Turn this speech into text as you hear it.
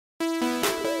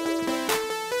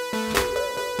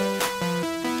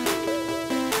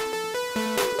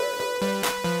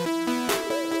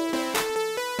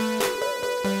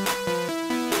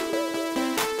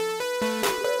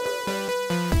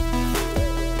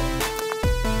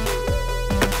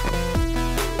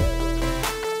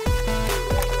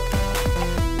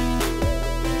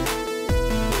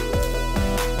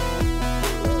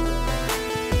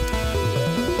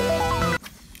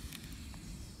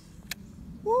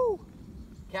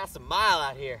Cast a mile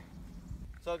out here.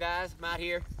 So guys, I'm out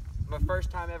here. My first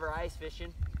time ever ice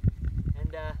fishing,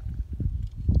 and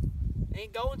it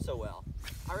ain't going so well.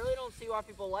 I really don't see why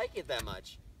people like it that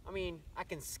much. I mean, I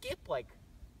can skip like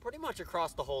pretty much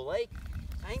across the whole lake.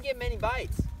 I ain't getting many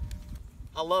bites.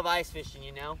 I love ice fishing,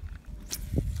 you know.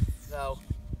 So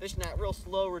fishing that real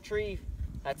slow retrieve,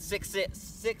 that six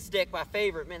stick, my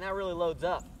favorite, man, that really loads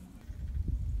up.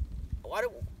 Why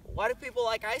do people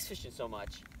like ice fishing so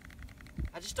much?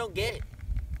 I just don't get it.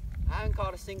 I haven't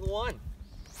caught a single one.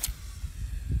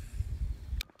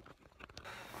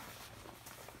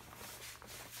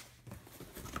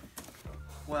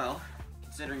 Well,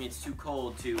 considering it's too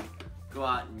cold to go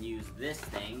out and use this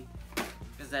thing,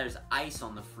 because there's ice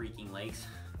on the freaking lakes,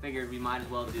 figured we might as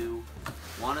well do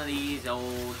one of these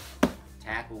old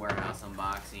tackle warehouse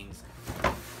unboxings.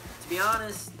 To be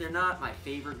honest, they're not my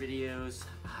favorite videos.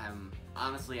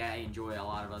 Honestly, I enjoy a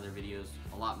lot of other videos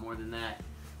a lot more than that.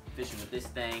 Fishing with this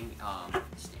thing,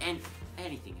 and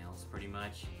anything else pretty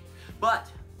much. But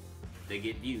they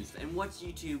get views. And what's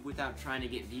YouTube without trying to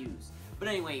get views? But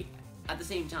anyway, at the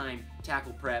same time,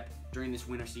 tackle prep during this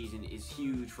winter season is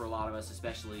huge for a lot of us,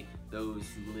 especially those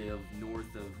who live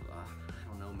north of, I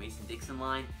don't know, Mason-Dixon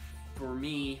line. For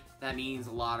me, that means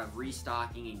a lot of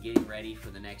restocking and getting ready for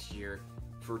the next year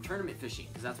for tournament fishing,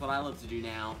 because that's what I love to do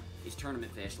now, is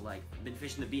tournament fish. Like, I've been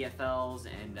fishing the BFLs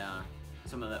and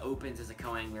some of the opens as a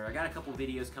co-angler. I got a couple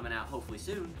videos coming out hopefully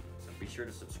soon, so be sure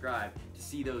to subscribe to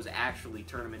see those actually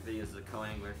tournament videos as a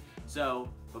co-angler. So,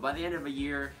 but by the end of a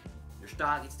year, your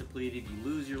stock gets depleted, you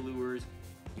lose your lures,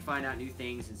 you find out new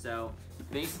things, and so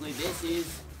basically this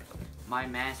is my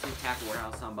massive tackle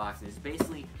warehouse unboxing. It's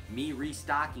basically me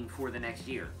restocking for the next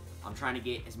year. I'm trying to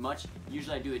get as much,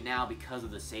 usually I do it now because of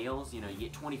the sales, you know, you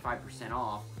get 25%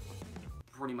 off,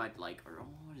 pretty much like, or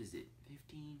what is it,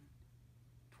 15,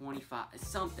 25,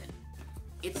 something.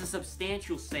 It's a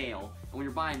substantial sale, and when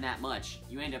you're buying that much,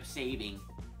 you end up saving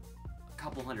a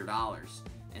couple $100.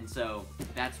 And so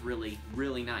that's really,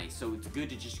 really nice. So it's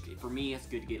good to just, for me, it's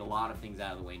good to get a lot of things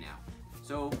out of the way now.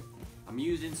 So I'm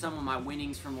using some of my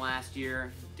winnings from last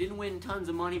year. Didn't win tons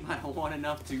of money, but I won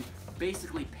enough to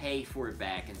basically pay for it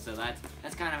back. And so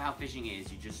that's kind of how fishing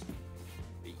is. You just,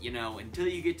 you know, until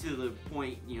you get to the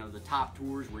point, you know, the top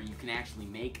tours where you can actually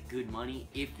make good money,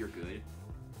 if you're good.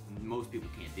 Most people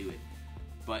can't do it.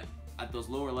 But at those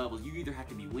lower levels, you either have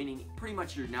to be winning, pretty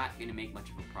much you're not going to make much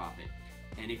of a profit.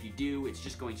 And if you do, it's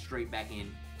just going straight back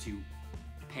into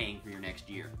paying for your next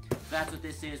year. So that's what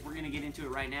this is. We're going to get into it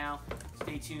right now.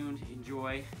 Stay tuned,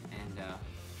 enjoy, and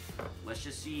let's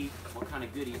just see what kind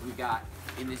of goodies we got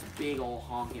in this big old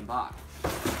honking box. I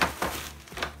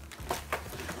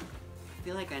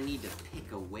feel like I need to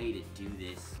pick a way to do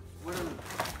this.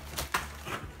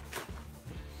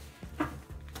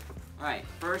 Alright,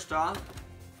 first off,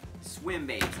 swim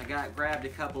baits. I grabbed a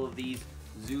couple of these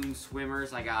Zoom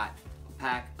swimmers. I got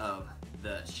pack of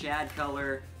the shad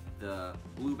color, the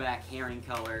blueback herring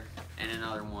color, and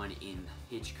another one in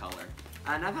hitch color.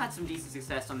 And I've had some decent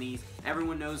success on these.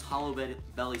 Everyone knows hollow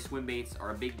belly swim baits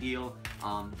are a big deal.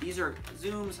 These are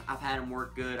Zooms. I've had them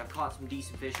work good. I've caught some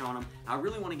decent fish on them. I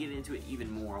really want to get into it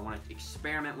even more. I want to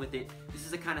experiment with it. This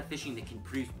is the kind of fishing that can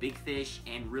produce big fish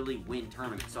and really win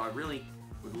tournaments. So I really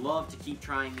would love to keep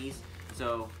trying these.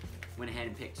 So went ahead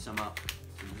and picked some up,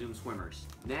 some Zoom swimmers.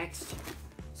 Next,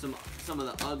 some of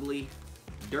the ugly,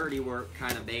 dirty work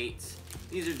kind of baits.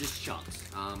 These are just chunks.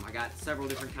 I got several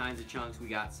different kinds of chunks. We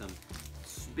got some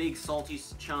big salty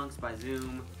chunks by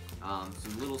Zoom,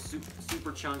 some little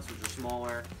super chunks which are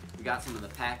smaller. We got some of the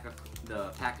pack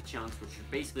of chunks, which are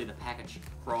basically the pack of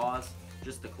craws,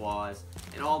 just the claws,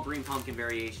 and all green pumpkin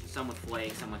variations, some with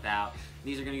flakes, some without.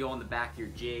 These are going to go on the back of your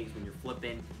jigs when you're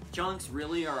flipping. Chunks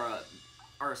really are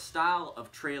a style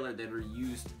of trailer that are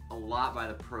used a lot by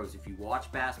the pros. If you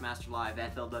watch Bassmaster Live,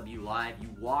 FLW Live, you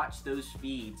watch those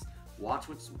feeds,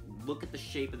 look at the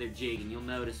shape of their jig, and you'll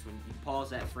notice when you pause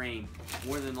that frame,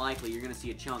 more than likely you're gonna see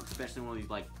a chunk, especially one of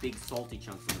these like big salty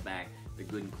chunks on the back. They're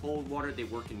good in cold water, they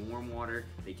work in warm water,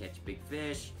 they catch big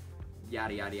fish,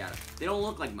 yada yada yada. They don't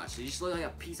look like much, they just look like a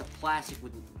piece of plastic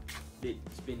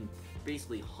that's been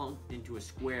basically hunked into a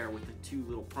square with the two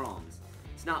little prongs.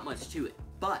 It's not much to it,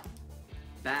 but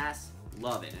bass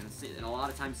love it, and a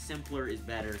lot of times simpler is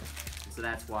better, so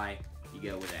that's why you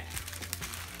go with that.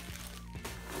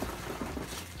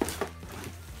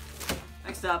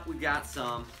 Next up, we've got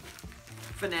some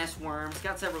finesse worms.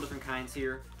 Got several different kinds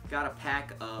here. Got a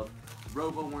pack of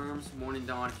robo worms, Morning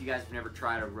Dawn. If you guys have never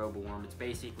tried a robo worm, it's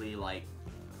basically like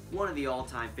one of the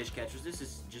all-time fish catchers. This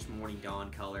is just Morning Dawn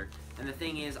color. And the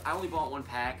thing is, I only bought one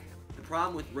pack. The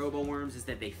problem with robo worms is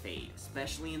that they fade,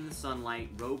 especially in the sunlight.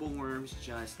 Robo worms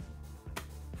just,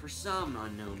 for some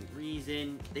unknown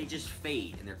reason, they just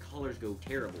fade and their colors go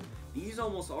terrible. These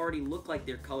almost already look like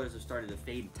their colors have started to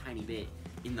fade a tiny bit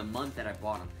in the month that I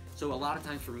bought them. So a lot of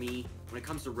times for me, when it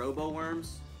comes to robo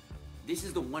worms, this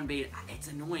is the one bait. It's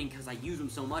annoying because I use them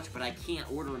so much, but I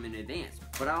can't order them in advance.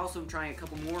 But I also am trying a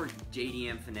couple more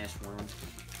JDM finesse worms.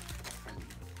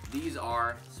 These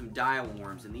are some dial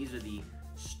worms, and these are the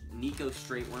Nico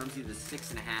straight worms. These are the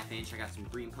 6.5 inch. I got some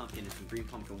green pumpkin and some green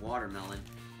pumpkin watermelon.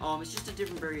 It's just a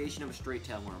different variation of a straight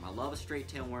tail worm. I love a straight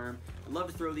tail worm. I love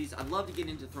to throw these. I'd love to get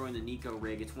into throwing the Nico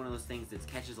rig. It's one of those things that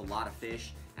catches a lot of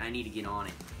fish, and I need to get on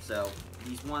it. So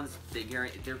these ones,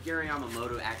 their Gary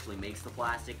Yamamoto actually makes the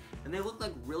plastic, and they look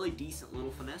like really decent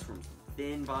little finesse worms.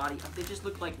 Thin body. They just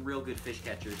look like real good fish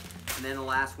catchers. And then the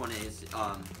last one is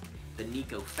the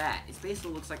Nico Fat. It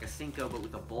basically looks like a Cinco, but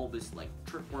with a bulbous, like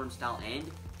tripworm style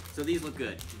end. So these look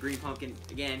good. Green pumpkin,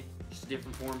 again, just a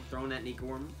different form. Throwing that Nico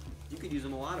worm. You could use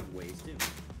them a lot of ways too.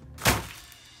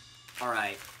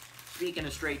 Alright, speaking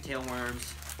of straight tail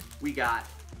worms, we got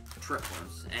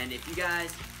tripworms. And if you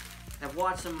guys have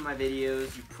watched some of my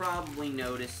videos, you probably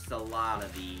noticed a lot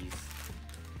of these.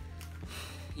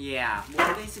 Yeah,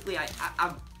 well basically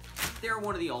they're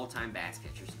one of the all-time bass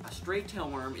catchers. A straight tail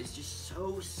worm is just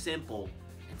so simple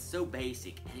and so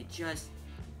basic, and it just,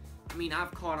 I mean,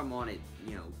 I've caught them on it,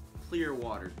 you know, clear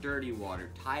water, dirty water,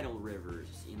 tidal rivers,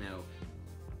 you know.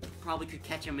 Probably could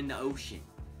catch them in the ocean,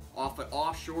 off an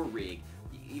offshore rig.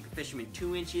 You can fish them in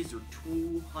 2 inches or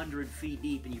 200 feet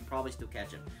deep, and you probably still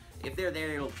catch them. If they're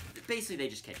there, basically they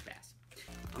just catch bass.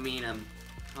 I mean,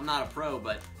 I'm not a pro,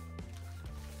 but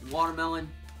watermelon,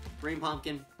 green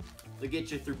pumpkin, they'll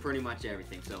get you through pretty much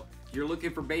everything. So if you're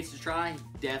looking for baits to try,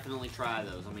 definitely try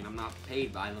those. I mean, I'm not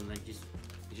paid by them;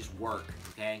 they just work.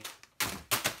 Okay.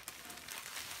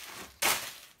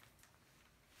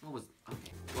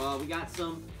 Okay. Well, we got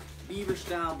some beaver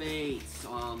style baits.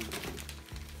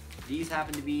 These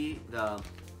happen to be the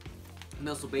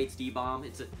Missile Baits D-Bomb.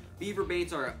 Beaver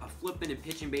baits are a flipping and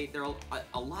pitching bait. They're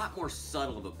a lot more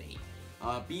subtle of a bait.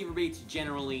 Beaver baits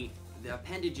generally, the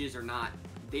appendages are not,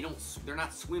 they're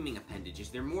not swimming appendages.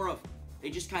 They're more of, they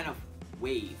just kind of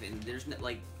wave, and there's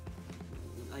like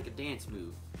a dance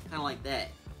move, kind of like that,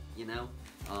 you know.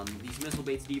 These Missile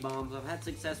Baits D-Bombs, I've had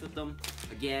success with them.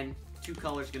 Again, 2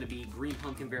 colors going to be green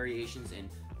pumpkin variations and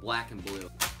black and blue.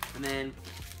 And then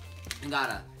I got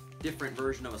a different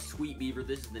version of a sweet beaver.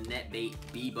 This is the net bait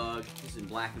bee-bug. This is in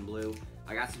black and blue.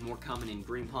 I got some more coming in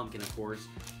green pumpkin, of course,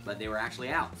 but they were actually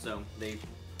out, so they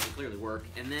clearly work.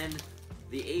 And then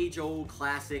the age-old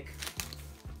classic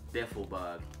biffle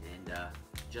bug, and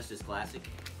just as classic,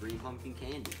 green pumpkin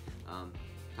candy.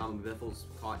 Tommy Biffles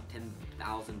caught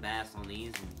 10,000 bass on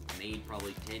these and made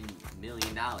probably $10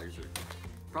 million, or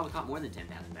probably caught more than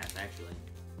 10,000 bass, actually.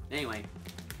 Anyway,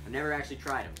 I've never actually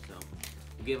tried them, so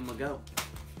we'll give them a go.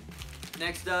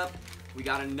 Next up, we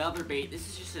got another bait. This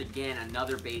is just, again,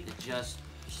 another bait that just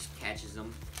catches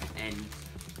them, and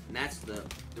that's the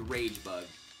rage bug.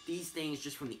 These things,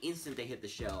 just from the instant they hit the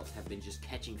shelves, have been just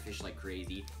catching fish like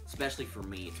crazy, especially for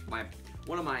me. It's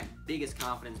one of my biggest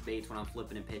confidence baits when I'm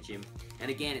flipping and pitching. And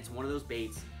again, it's one of those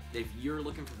baits that if you're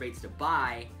looking for baits to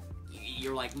buy,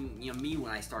 you're like, you know, me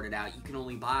when I started out, you can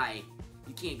only buy,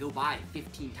 you can't go buy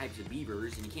 15 types of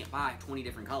beavers, and you can't buy 20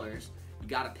 different colors. You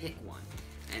gotta pick one.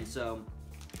 And so,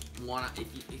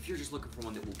 if you're just looking for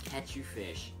one that will catch you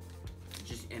fish,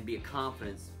 and be a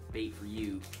confidence bait for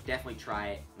you, definitely try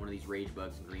it. One of these rage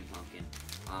bugs and green pumpkin.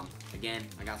 Again,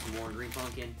 I got some more green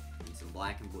pumpkin and some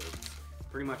black and blue.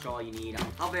 Pretty much all you need.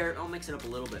 I'll mix it up a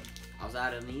little bit. I was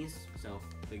out of these, so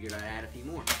figured I'd add a few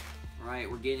more. All right,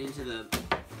 we're getting into the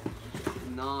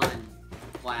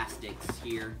non-plastics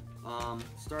here.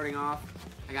 Starting off,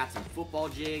 I got some football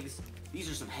jigs. These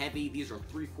are some heavy. These are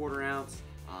 3/4 ounce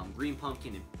green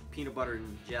pumpkin and peanut butter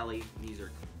and jelly. These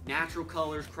are natural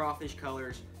colors, crawfish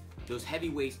colors. Those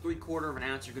heavyweights, 3/4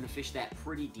 ounce, you're gonna fish that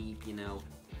pretty deep, you know,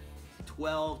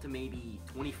 12 to maybe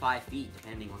 25 feet,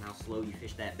 depending on how slow you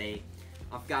fish that bait.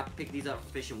 I've got to pick these up for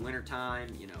fishing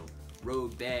wintertime, you know,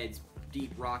 road beds,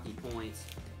 deep rocky points,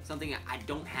 something I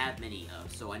don't have many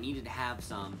of, so I needed to have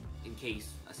some in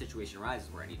case a situation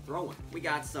arises where I need to throw one. We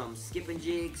got some skipping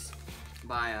jigs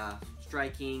by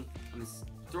Strike King. I'm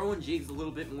throwing jigs a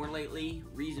little bit more lately,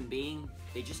 reason being,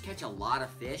 they just catch a lot of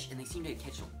fish, and they seem to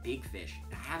catch some big fish.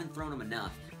 I haven't thrown them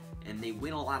enough, and they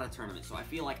win a lot of tournaments, so I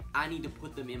feel like I need to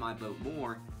put them in my boat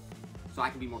more so I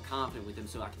can be more confident with them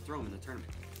so I can throw them in the tournament.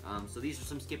 So these are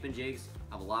some skipping jigs.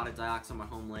 I have a lot of diox on my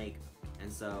home lake,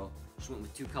 and so just went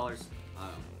with 2 colors,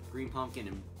 green pumpkin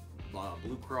and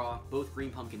blue craw, both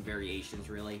green pumpkin variations,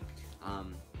 really.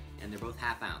 and they're both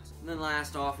 ½ ounce. And then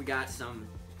last off, we got some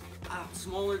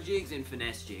smaller jigs and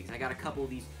finesse jigs. I got a couple of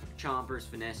these Chompers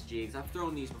finesse jigs. I've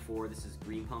thrown these before. This is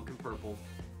green pumpkin purple.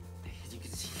 As you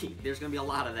can see, there's gonna be a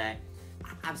lot of that.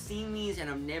 I've seen these and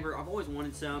I've always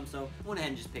wanted some, so I went ahead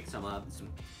and just picked some up.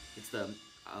 It's the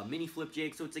mini flip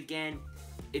jig, so it's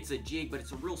a jig, but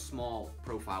it's a real small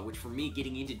profile, which for me,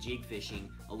 getting into jig fishing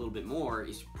a little bit more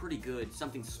is pretty good.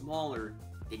 Something smaller,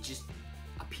 it just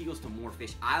appeals to more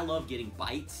fish. I love getting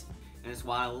bites, and that's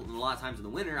why a lot of times in the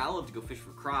winter, I love to go fish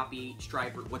for crappie,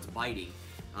 striper, what's biting.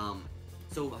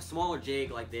 So a smaller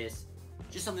jig like this,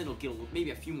 just something that'll get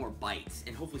maybe a few more bites,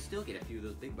 and hopefully still get a few of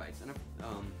those big bites. And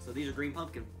so these are green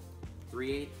pumpkin,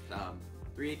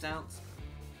 3/8 ounce,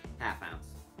 ½ ounce.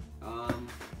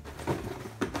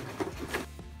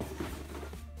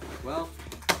 Well,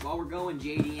 while we're going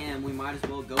JDM, we might as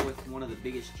well go with one of the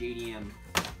biggest JDM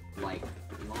like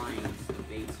lines of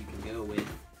baits you can go with,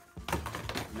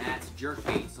 and that's jerk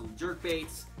baits. So jerk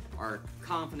baits are a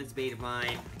confidence bait of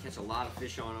mine. I catch a lot of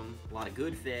fish on them, a lot of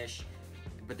good fish,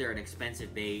 but they're an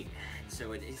expensive bait,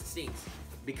 so it stinks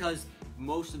because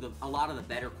a lot of the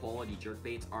better quality jerk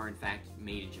baits are in fact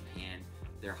made in Japan.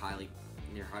 They're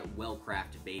well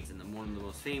crafted baits, and one of the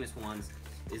most famous ones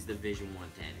is the Vision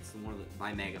 110. It's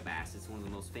by Mega Bass. It's one of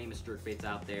the most famous jerk baits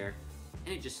out there,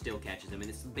 and it just still catches them. And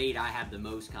it's the bait I have the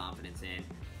most confidence in.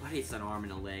 But it's an arm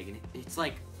and a leg, and it's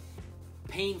like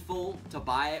painful to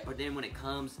buy it, but then when it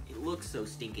comes, it looks so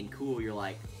stinking cool. You're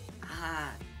like,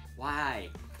 why?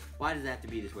 Why does it have to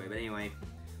be this way? But anyway,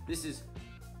 this is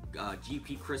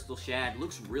GP Crystal Shad.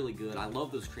 Looks really good. I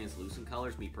love those translucent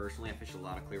colors. Me personally, I fish a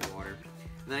lot of clear water.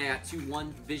 And then I got two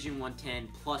Vision 110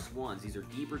 plus ones. These are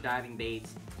deeper diving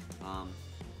baits. Oh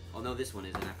no, this one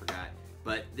isn't, I forgot.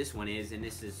 But this one is, and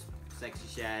this is Sexy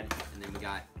Shad. And then we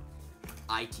got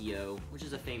ITO, which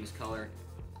is a famous color.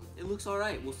 It looks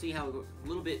alright. We'll see how it goes. A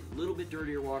little bit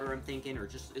dirtier water, I'm thinking, or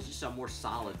it's just a more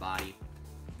solid body.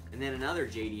 And then another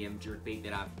JDM jerkbait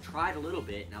that I've tried a little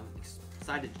bit, and I'm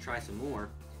excited to try some more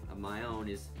of my own,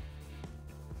 is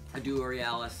a Duo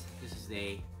Realis. This is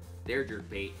their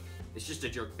jerkbait. It's just a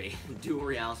jerkbait. Duo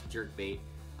Realis jerkbait,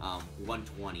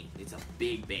 120. It's a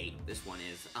big bait. This one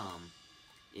is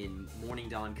in Morning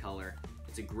Dawn color.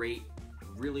 It's a great,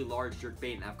 really large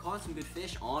jerkbait, and I've caught some good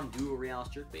fish on Duo Realis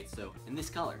jerkbaits. So in this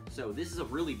color. So this is a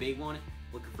really big one.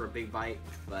 Looking for a big bite,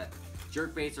 but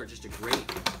jerkbaits are just a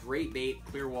great bait.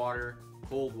 Clear water,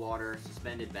 cold water,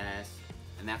 suspended bass,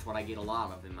 and that's what I get a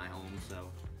lot of in my home. So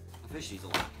I fish these a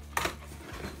lot.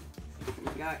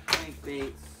 We got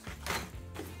crankbaits.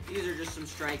 These are just some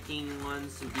striking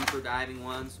ones, some deeper diving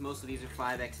ones. Most of these are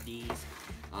 5XDs.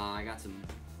 I got some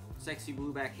sexy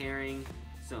blueback herring,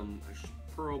 some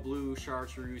pearl blue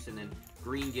chartreuse, and then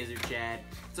green gizzard shad.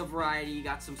 It's a variety. You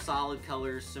got some solid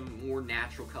colors, some more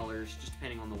natural colors, just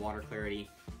depending on the water clarity.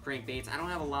 Crankbaits, I don't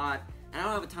have a lot, and I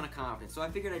don't have a ton of confidence, so I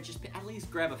figured I'd just at least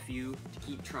grab a few to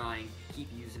keep trying, keep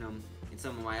using them in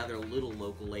some of my other little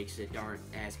local lakes that aren't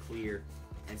as clear,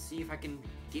 and see if I can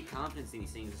get confidence in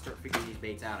these things and start figuring these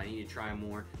baits out. I need to try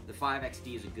more. The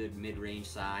 5XD is a good mid-range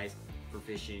size for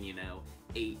fishing, you know,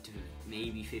 8 to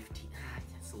maybe 15.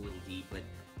 That's a little deep, but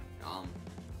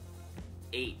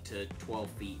 8 to 12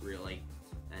 feet really,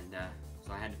 and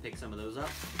so I had to pick some of those up.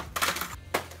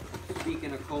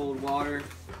 Speaking of cold water,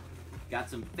 got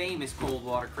some famous cold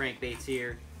water crankbaits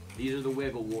here. These are the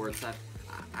Wiggle Warts.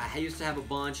 I used to have a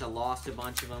bunch. I lost a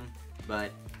bunch of them,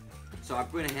 but so I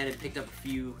went ahead and picked up a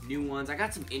few new ones. I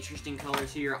got some interesting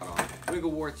colors here.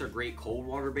 Wiggle Warts are great cold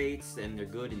water baits, and they're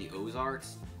good in the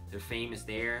Ozarks. They're famous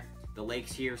there. The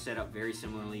lakes here set up very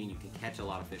similarly, and you can catch a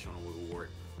lot of fish on a Wiggle Wart.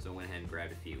 So I went ahead and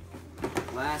grabbed a few.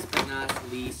 Last but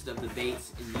not least of the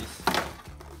baits in this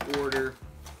order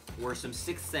were some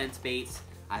 6th Sense baits.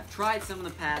 I've tried some in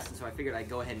the past, and so I figured I'd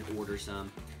go ahead and order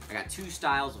some. I got 2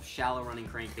 styles of shallow running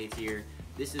crankbaits here.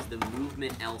 This is the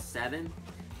Movement L7.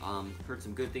 Heard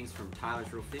some good things from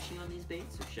Tyler's Real Fishing on these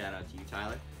baits, so shout out to you,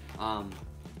 Tyler.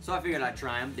 So I figured I'd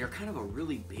try them. They're kind of a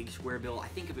really big square bill. I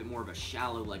think of it more of a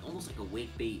shallow, like almost like a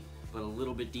wake bait, but a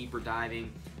little bit deeper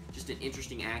diving. Just an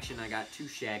interesting action. I got 2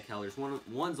 shad colors.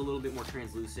 One's a little bit more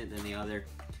translucent than the other,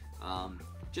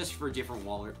 just for different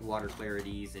water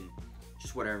clarities and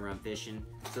just whatever I'm fishing.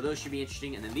 So those should be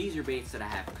interesting. And then these are baits that I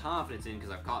have confidence in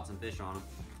because I've caught some fish on them.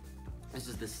 This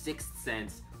is the 6th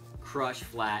Sense Crush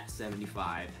Flat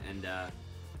 75, and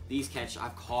these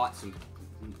I've caught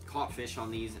fish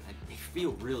on these, and they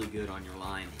feel really good on your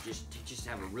line. They just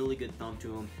have a really good thump to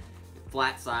them.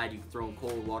 Flat side, you can throw in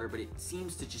cold water, but it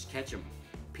seems to just catch them,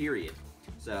 period.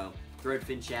 So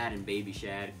threadfin shad and baby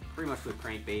shad, pretty much with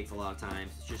crankbaits a lot of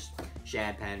times. It's just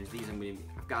shad patterns. These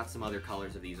I've got some other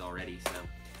colors of these already,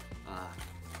 so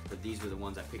but these were the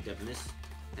ones I picked up in this,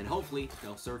 and hopefully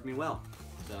they'll serve me well.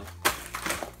 So,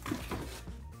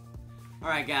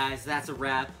 alright guys, that's a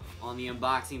wrap on the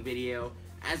unboxing video.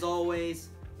 As always,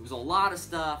 it was a lot of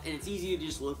stuff, and it's easy to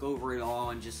just look over it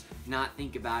all and just not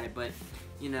think about it, but,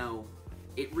 you know,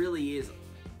 it really is,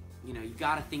 you know, you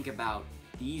gotta think about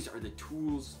these are the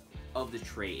tools of the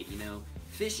trade, you know.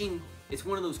 Fishing, it's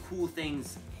one of those cool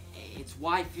things. It's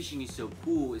why fishing is so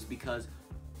cool, is because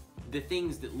the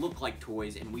things that look like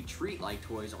toys and we treat like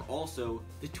toys are also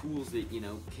the tools that, you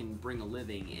know, can bring a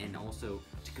living and also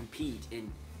to compete,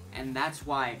 and that's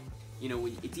why, you know,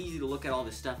 it's easy to look at all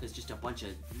this stuff as just a bunch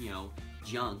of, you know,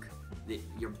 junk that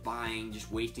you're buying,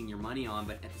 just wasting your money on.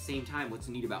 But at the same time, what's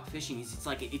neat about fishing is it's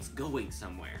like it's going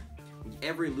somewhere.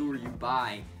 Every lure you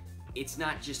buy, it's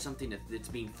not just something that's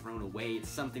being thrown away, it's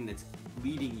something that's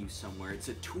leading you somewhere. It's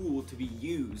a tool to be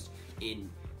used in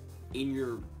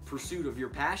your pursuit of your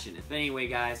passion. But anyway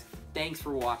guys, thanks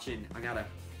for watching. I gotta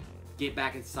get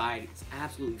back inside. It's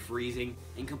absolutely freezing,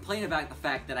 and complain about the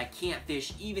fact that I can't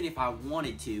fish even if I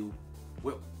wanted to.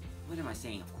 What am I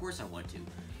saying? Of course I want to.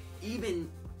 Even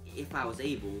if I was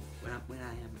able, when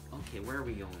I am. Okay, where are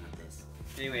we going with this?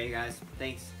 Anyway guys,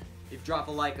 thanks. If drop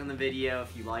a like on the video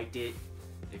if you liked it.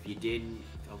 If you didn't,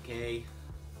 okay.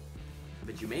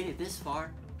 But you made it this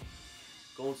far.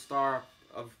 Gold star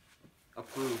of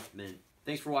approvement.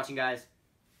 Thanks for watching, guys.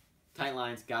 Tight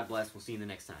lines. God bless. We'll see you in the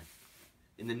next time.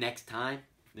 In the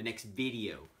next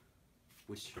video,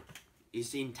 which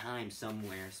is in time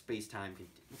somewhere. Space-time.